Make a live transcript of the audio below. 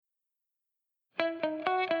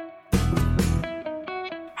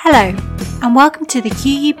Hello, and welcome to the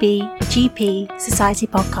QUB GP Society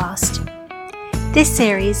podcast. This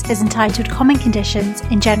series is entitled Common Conditions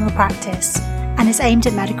in General Practice and is aimed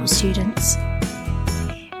at medical students.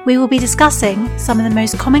 We will be discussing some of the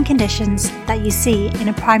most common conditions that you see in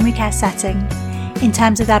a primary care setting in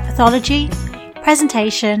terms of their pathology,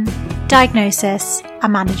 presentation, diagnosis,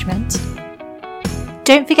 and management.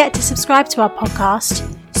 Don't forget to subscribe to our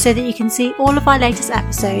podcast so that you can see all of our latest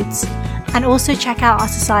episodes, and also check out our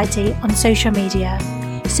society on social media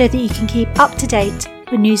so that you can keep up to date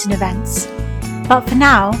with news and events. But for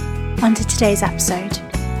now, on to today's episode.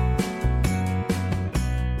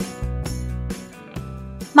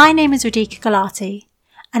 My name is Radhika Gulati,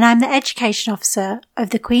 and I'm the Education Officer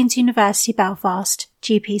of the Queen's University Belfast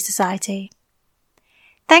GP Society.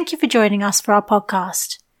 Thank you for joining us for our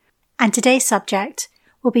podcast, and today's subject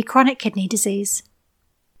will be chronic kidney disease.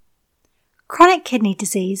 Chronic kidney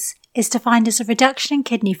disease is defined as a reduction in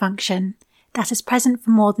kidney function that is present for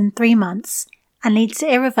more than 3 months and leads to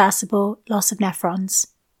irreversible loss of nephrons.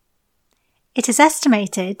 It is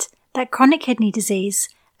estimated that chronic kidney disease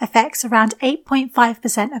affects around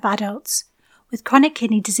 8.5% of adults, with chronic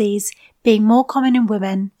kidney disease being more common in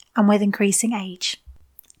women and with increasing age.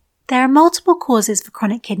 There are multiple causes for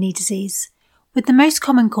chronic kidney disease, with the most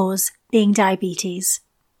common cause being diabetes.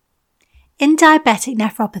 In diabetic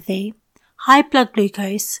nephropathy, high blood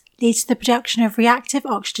glucose leads to the production of reactive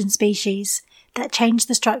oxygen species that change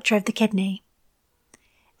the structure of the kidney.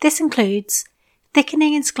 This includes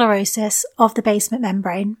thickening and sclerosis of the basement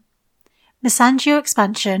membrane,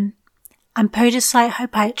 mesangial-expansion, and podocyte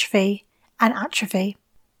hypertrophy and atrophy.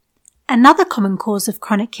 Another common cause of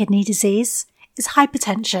chronic kidney disease is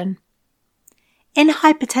hypertension. In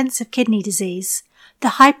hypertensive kidney disease, the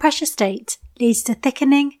high-pressure state leads to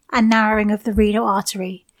thickening and narrowing of the renal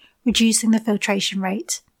artery, reducing the filtration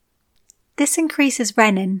rate. This increases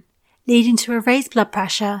renin, leading to a raised blood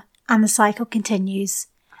pressure, and the cycle continues,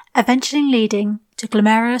 eventually leading to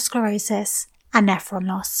glomerulosclerosis and nephron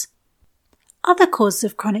loss. Other causes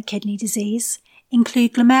of chronic kidney disease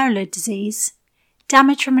include glomerular disease,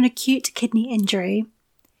 damage from an acute kidney injury,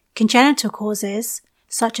 congenital causes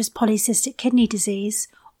such as polycystic kidney disease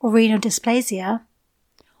or renal dysplasia,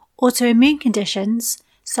 autoimmune conditions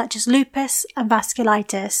such as lupus and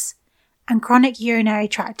vasculitis, and chronic urinary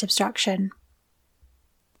tract obstruction.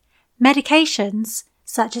 Medications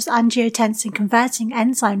such as angiotensin-converting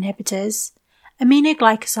enzyme inhibitors,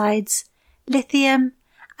 aminoglycosides, lithium,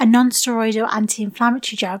 and non-steroidal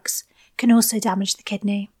anti-inflammatory drugs can also damage the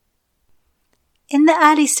kidney. In the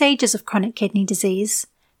early stages of chronic kidney disease,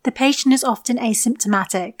 the patient is often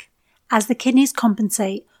asymptomatic, as the kidneys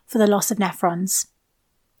compensate for the loss of nephrons.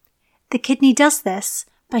 The kidney does this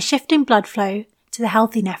by shifting blood flow to the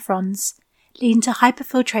healthy nephrons, leading to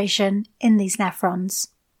hyperfiltration in these nephrons.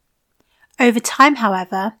 Over time,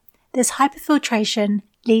 however, this hyperfiltration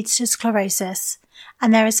leads to sclerosis,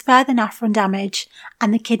 and there is further nephron damage,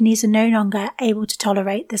 and the kidneys are no longer able to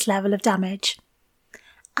tolerate this level of damage.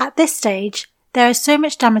 At this stage, there is so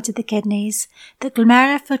much damage to the kidneys that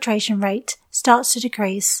glomerular filtration rate starts to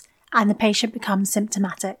decrease and the patient becomes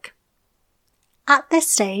symptomatic. At this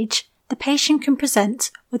stage, the patient can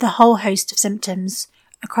present with a whole host of symptoms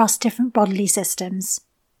across different bodily systems.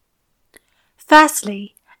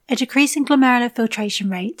 Firstly, a decrease in glomerular filtration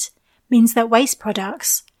rate means that waste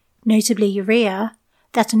products, notably urea,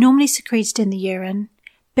 that are normally secreted in the urine,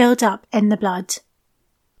 build up in the blood.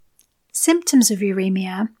 Symptoms of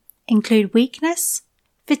uremia include weakness,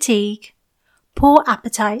 fatigue, poor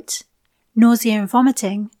appetite, nausea and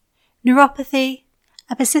vomiting, neuropathy,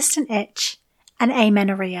 a persistent itch, and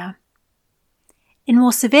amenorrhea. In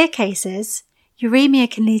more severe cases, uremia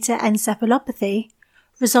can lead to encephalopathy,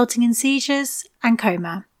 resulting in seizures and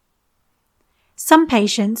coma. Some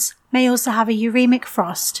patients may also have a uremic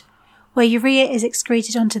frost, where urea is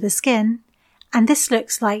excreted onto the skin, and this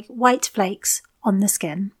looks like white flakes on the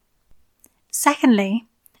skin. Secondly,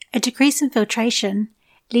 a decrease in filtration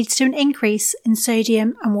leads to an increase in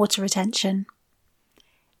sodium and water retention.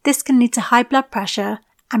 This can lead to high blood pressure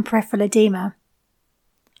and peripheral edema.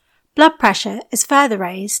 Blood pressure is further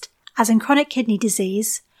raised, as in chronic kidney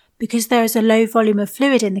disease, because there is a low volume of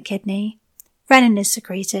fluid in the kidney, renin is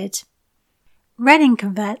secreted. Renin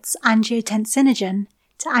converts angiotensinogen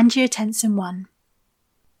to angiotensin I.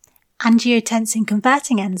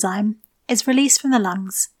 Angiotensin-converting enzyme is released from the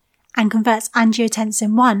lungs and converts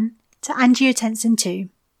angiotensin I to angiotensin II.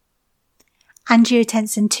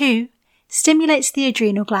 Angiotensin II stimulates the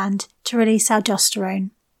adrenal gland to release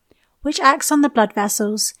aldosterone, which acts on the blood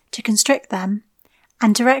vessels to constrict them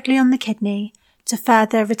and directly on the kidney to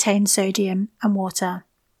further retain sodium and water.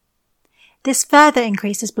 This further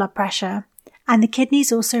increases blood pressure, and the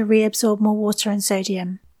kidneys also reabsorb more water and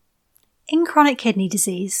sodium. In chronic kidney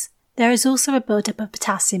disease, there is also a buildup of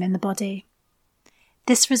potassium in the body.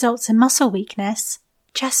 This results in muscle weakness,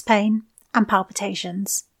 chest pain, and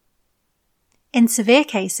palpitations. In severe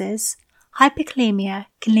cases, hyperkalemia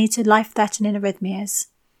can lead to life-threatening arrhythmias,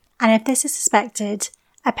 and if this is suspected,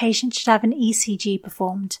 a patient should have an ECG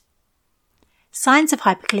performed. Signs of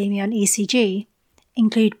hyperkalemia on ECG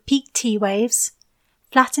include peak T waves,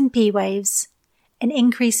 flattened P waves, an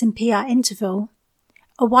increase in PR interval,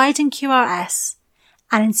 a widened QRS,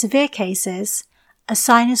 and in severe cases, a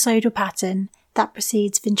sinusoidal pattern that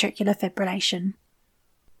precedes ventricular fibrillation.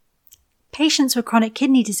 Patients with chronic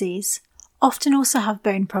kidney disease often also have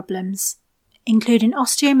bone problems, including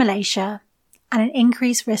osteomalacia and an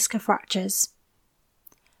increased risk of fractures.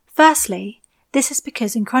 Firstly, this is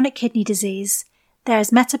because in chronic kidney disease, there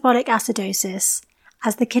is metabolic acidosis,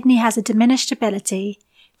 as the kidney has a diminished ability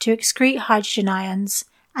to excrete hydrogen ions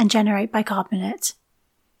and generate bicarbonate.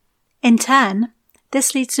 In turn,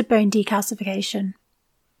 this leads to bone decalcification.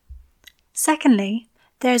 Secondly,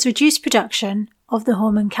 there is reduced production of the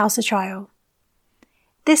hormone calcitriol.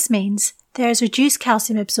 This means there is reduced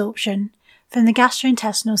calcium absorption from the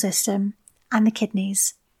gastrointestinal system and the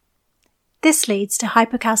kidneys. This leads to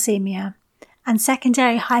hypocalcemia and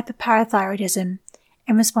secondary hyperparathyroidism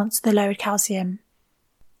in response to the lowered calcium.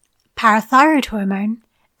 Parathyroid hormone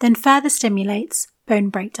then further stimulates bone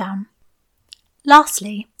breakdown.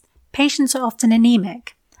 Lastly, patients are often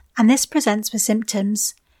anemic, and this presents with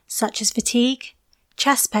symptoms such as fatigue,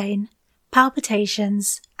 chest pain,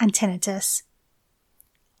 palpitations, and tinnitus.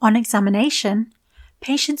 On examination,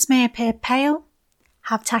 patients may appear pale,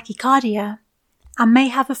 have tachycardia, and may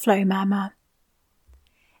have a flow murmur.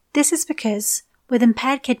 This is because, with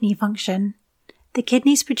impaired kidney function, the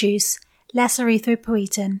kidneys produce less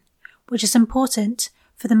erythropoietin, which is important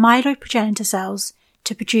for the myeloid progenitor cells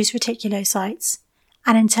to produce reticulocytes,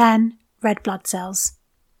 and in turn, red blood cells.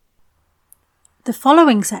 The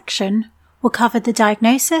following section will cover the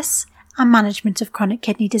diagnosis and management of chronic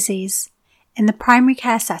kidney disease in the primary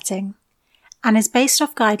care setting and is based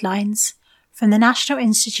off guidelines from the National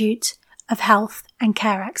Institute of Health and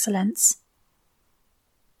Care Excellence.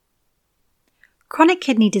 Chronic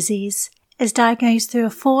kidney disease is diagnosed through a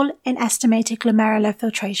fall in estimated glomerular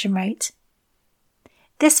filtration rate.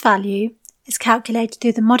 This value is calculated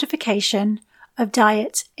through the modification of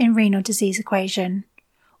diet in renal disease equation,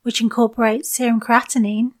 which incorporates serum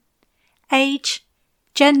creatinine, age,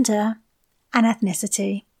 gender, and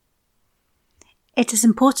ethnicity. It is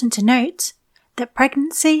important to note that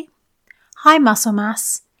pregnancy, high muscle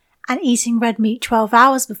mass, and eating red meat 12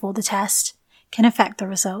 hours before the test can affect the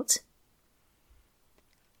result.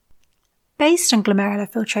 Based on glomerular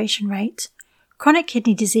filtration rate, chronic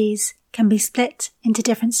kidney disease can be split into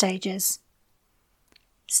different stages.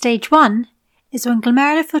 Stage 1 is when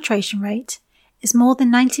glomerular filtration rate is more than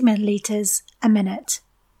 90 millilitres a minute.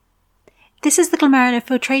 This is the glomerular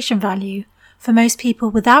filtration value for most people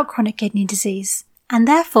without chronic kidney disease, and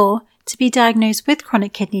therefore, to be diagnosed with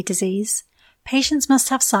chronic kidney disease, patients must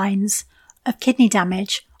have signs of kidney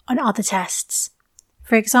damage on other tests.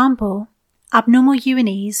 For example, abnormal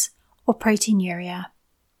UNEs or proteinuria.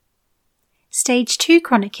 Stage 2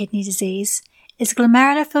 chronic kidney disease is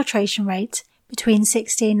glomerular filtration rate between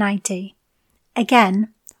 60 and 90,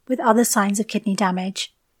 again with other signs of kidney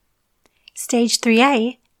damage. Stage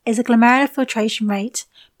 3A is a glomerular filtration rate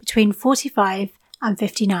between 45 and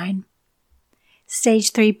 59.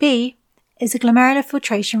 Stage 3B is a glomerular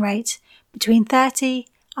filtration rate between 30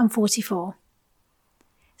 and 44.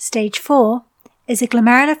 Stage 4 is a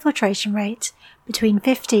glomerular filtration rate between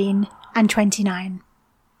 15 and 29.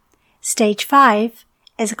 Stage 5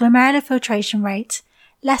 is a glomerular filtration rate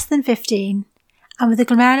less than 15, and with a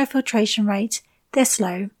glomerular filtration rate this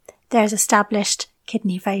low, there is established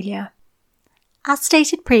kidney failure. As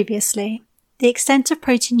stated previously, the extent of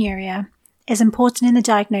proteinuria is important in the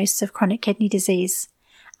diagnosis of chronic kidney disease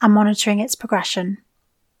and monitoring its progression.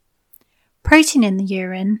 Protein in the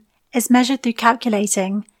urine is measured through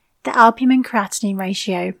calculating the albumin-creatinine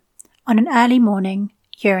ratio on an early morning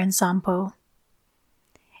urine sample.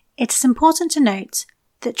 It is important to note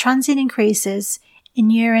that transient increases in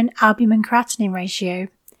urine albumin-creatinine ratio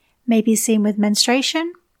may be seen with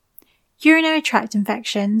menstruation, urinary tract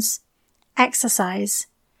infections, exercise,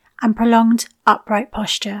 and prolonged upright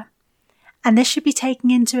posture, and this should be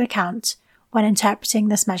taken into account when interpreting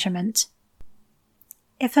this measurement.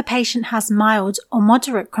 If a patient has mild or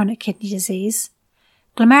moderate chronic kidney disease,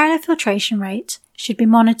 glomerular filtration rate should be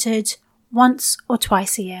monitored once or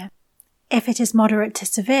twice a year. If it is moderate to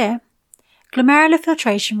severe, glomerular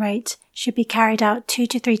filtration rate should be carried out 2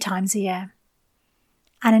 to 3 times a year.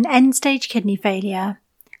 And in end-stage kidney failure,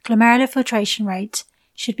 glomerular filtration rate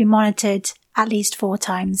should be monitored at least 4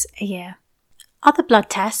 times a year. Other blood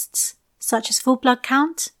tests, such as full blood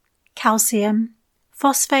count, calcium,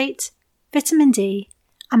 phosphate, vitamin D,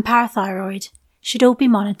 and parathyroid, should all be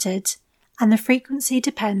monitored, and the frequency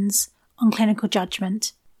depends on clinical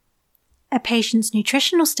judgment. A patient's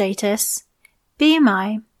nutritional status,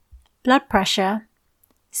 BMI, blood pressure,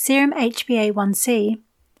 serum HbA1c,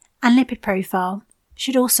 and lipid profile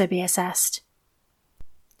should also be assessed.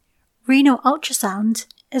 Renal ultrasound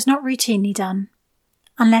is not routinely done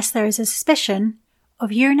unless there is a suspicion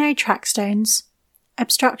of urinary tract stones,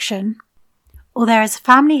 obstruction, or there is a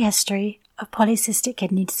family history of polycystic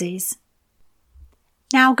kidney disease.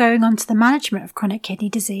 Now going on to the management of chronic kidney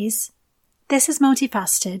disease, this is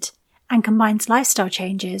multifaceted and combines lifestyle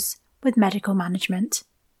changes with medical management.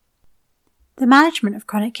 The management of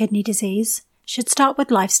chronic kidney disease should start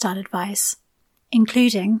with lifestyle advice,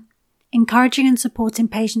 including encouraging and supporting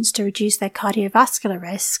patients to reduce their cardiovascular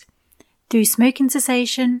risk through smoking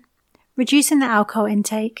cessation, reducing their alcohol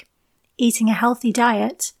intake, eating a healthy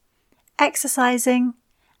diet, exercising,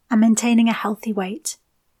 and maintaining a healthy weight.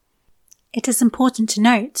 It is important to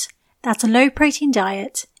note that a low-protein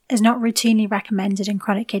diet is not routinely recommended in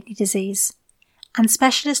chronic kidney disease, and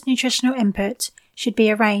specialist nutritional input should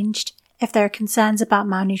be arranged if there are concerns about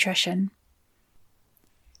malnutrition.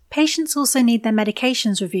 Patients also need their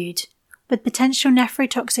medications reviewed, with potential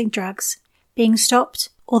nephrotoxic drugs being stopped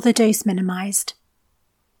or the dose minimised.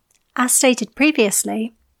 As stated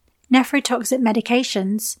previously, nephrotoxic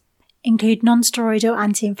medications include non-steroidal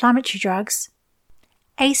anti-inflammatory drugs,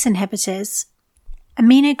 ACE inhibitors,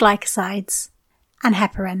 aminoglycosides, and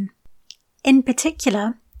heparin. In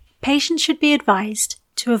particular, patients should be advised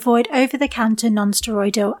to avoid over-the-counter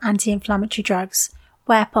non-steroidal anti-inflammatory drugs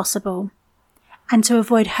where possible, and to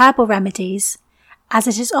avoid herbal remedies, as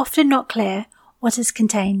it is often not clear what is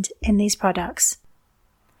contained in these products.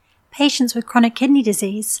 Patients with chronic kidney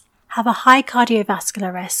disease have a high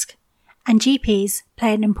cardiovascular risk, and GPs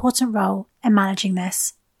play an important role in managing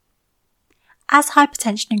this. As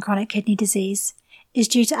hypertension in chronic kidney disease is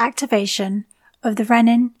due to activation of the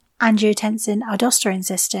renin-angiotensin-aldosterone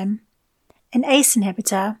system, an ACE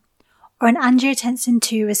inhibitor or an angiotensin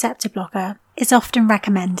II receptor blocker is often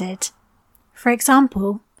recommended. For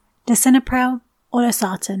example, lisinopril or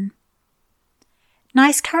losartan.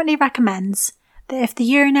 NICE currently recommends that if the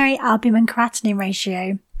urinary albumin-creatinine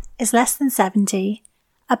ratio is less than 70,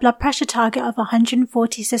 a blood pressure target of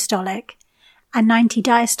 140 systolic and 90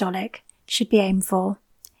 diastolic should be aimed for.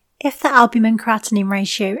 If the albumin-creatinine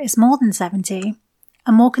ratio is more than 70,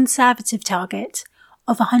 a more conservative target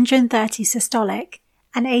of 130 systolic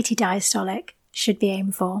and 80 diastolic should be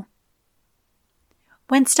aimed for.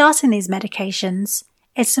 When starting these medications,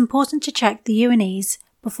 it's important to check the UNEs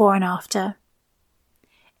before and after.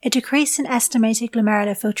 A decrease in estimated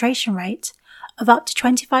glomerular filtration rate of up to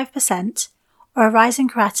 25% or a rise in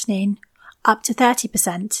creatinine up to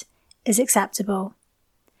 30% is acceptable.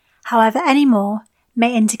 However, any more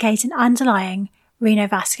may indicate an underlying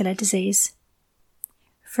renovascular disease.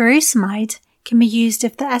 Furosemide can be used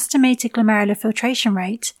if the estimated glomerular filtration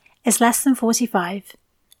rate is less than 45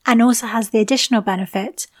 and also has the additional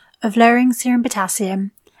benefit of lowering serum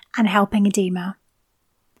potassium and helping edema.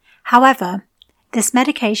 However, this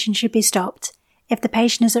medication should be stopped if the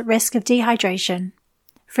patient is at risk of dehydration,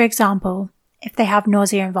 for example, if they have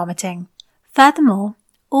nausea and vomiting. Furthermore,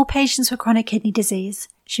 all patients with chronic kidney disease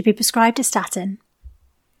should be prescribed a statin.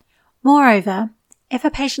 Moreover, if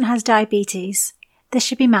a patient has diabetes, this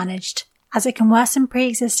should be managed as it can worsen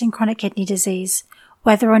pre-existing chronic kidney disease,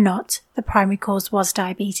 whether or not the primary cause was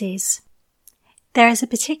diabetes. There is a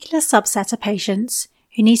particular subset of patients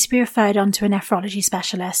who need to be referred on to a nephrology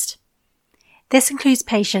specialist. This includes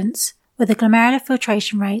patients with a glomerular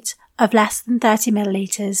filtration rate of less than 30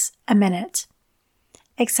 millilitres a minute,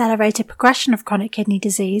 accelerated progression of chronic kidney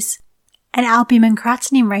disease, an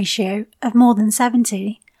albumin-creatinine ratio of more than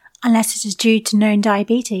 70 unless it is due to known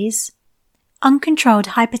diabetes, uncontrolled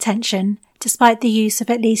hypertension despite the use of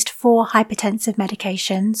at least 4 hypertensive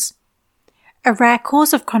medications, a rare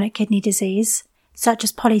cause of chronic kidney disease, such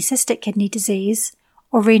as polycystic kidney disease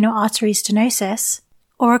or renal artery stenosis,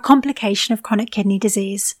 or a complication of chronic kidney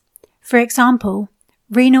disease, for example,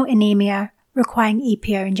 renal anemia requiring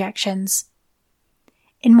EPO injections.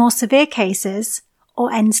 In more severe cases,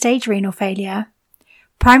 or end-stage renal failure,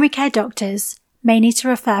 primary care doctors may need to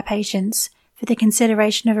refer patients for the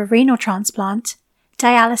consideration of a renal transplant,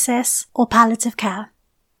 dialysis, or palliative care.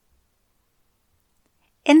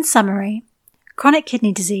 In summary, chronic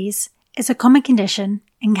kidney disease is a common condition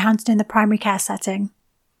encountered in the primary care setting.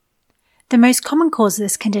 The most common cause of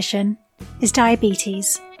this condition is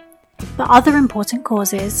diabetes, but other important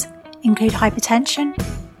causes include hypertension,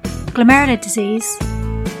 glomerular disease,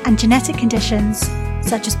 and genetic conditions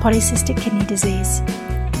such as polycystic kidney disease.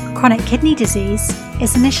 Chronic kidney disease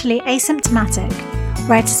is initially asymptomatic,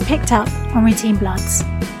 where it is picked up on routine bloods.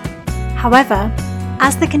 However,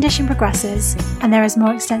 as the condition progresses and there is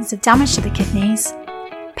more extensive damage to the kidneys,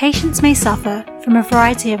 patients may suffer from a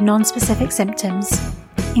variety of non-specific symptoms,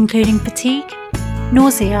 including fatigue,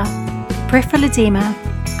 nausea, peripheral edema,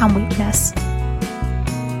 and weakness.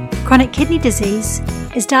 Chronic kidney disease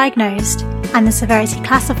is diagnosed and the severity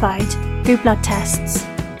classified through blood tests,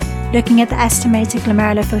 looking at the estimated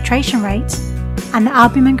glomerular filtration rate and the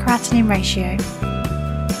albumin-creatinine ratio.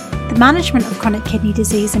 The management of chronic kidney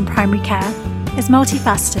disease in primary care is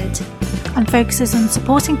multifaceted and focuses on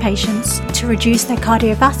supporting patients to reduce their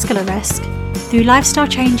cardiovascular risk through lifestyle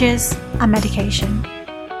changes and medication.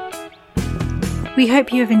 We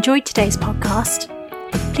hope you have enjoyed today's podcast.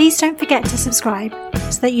 Please don't forget to subscribe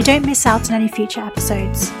so that you don't miss out on any future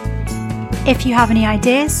episodes. If you have any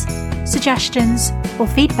ideas, suggestions, or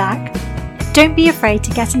feedback, don't be afraid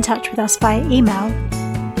to get in touch with us via email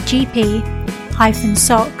gp-soc@qub.ac.uk.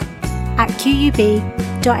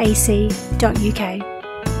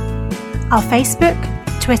 Our Facebook,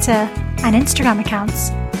 Twitter, and Instagram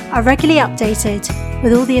accounts are regularly updated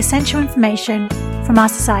with all the essential information from our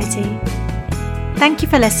society. Thank you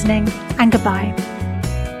for listening, and goodbye.